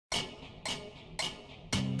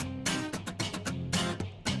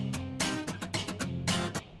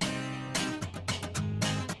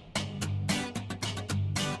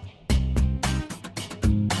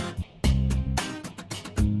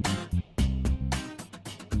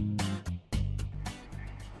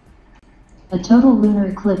A total lunar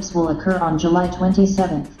eclipse will occur on July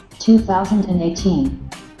 27, 2018.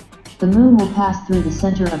 The moon will pass through the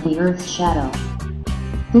center of the Earth's shadow.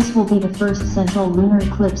 This will be the first central lunar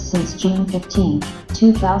eclipse since June 15,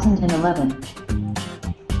 2011.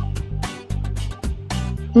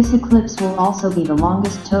 This eclipse will also be the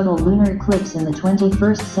longest total lunar eclipse in the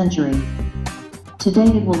 21st century.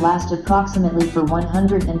 Today it will last approximately for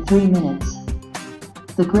 103 minutes.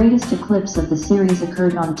 The greatest eclipse of the series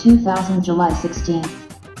occurred on 2000 July 16,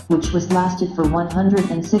 which was lasted for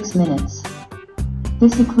 106 minutes.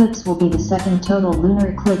 This eclipse will be the second total lunar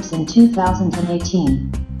eclipse in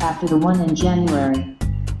 2018, after the one in January.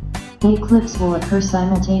 The eclipse will occur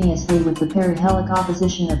simultaneously with the perihelic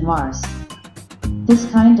opposition of Mars. This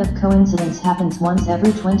kind of coincidence happens once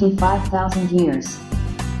every 25,000 years.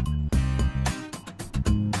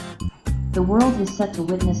 The world is set to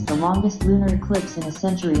witness the longest lunar eclipse in a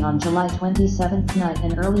century on July 27th night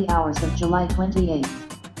and early hours of July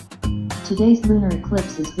 28th. Today's lunar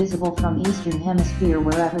eclipse is visible from Eastern Hemisphere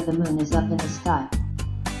wherever the moon is up in the sky.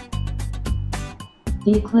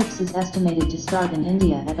 The eclipse is estimated to start in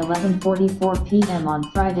India at 11:44 p.m. on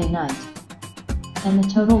Friday night. And the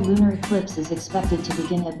total lunar eclipse is expected to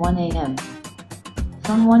begin at 1 a.m.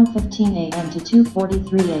 From 1:15 a.m. to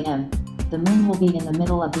 2:43 a.m., the moon will be in the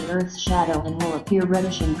middle of the Earth's shadow and will appear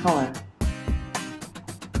reddish in color.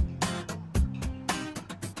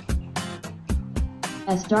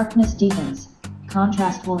 As darkness deepens,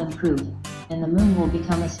 contrast will improve, and the moon will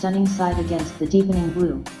become a stunning sight against the deepening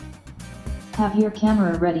blue. Have your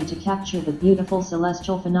camera ready to capture the beautiful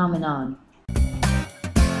celestial phenomenon.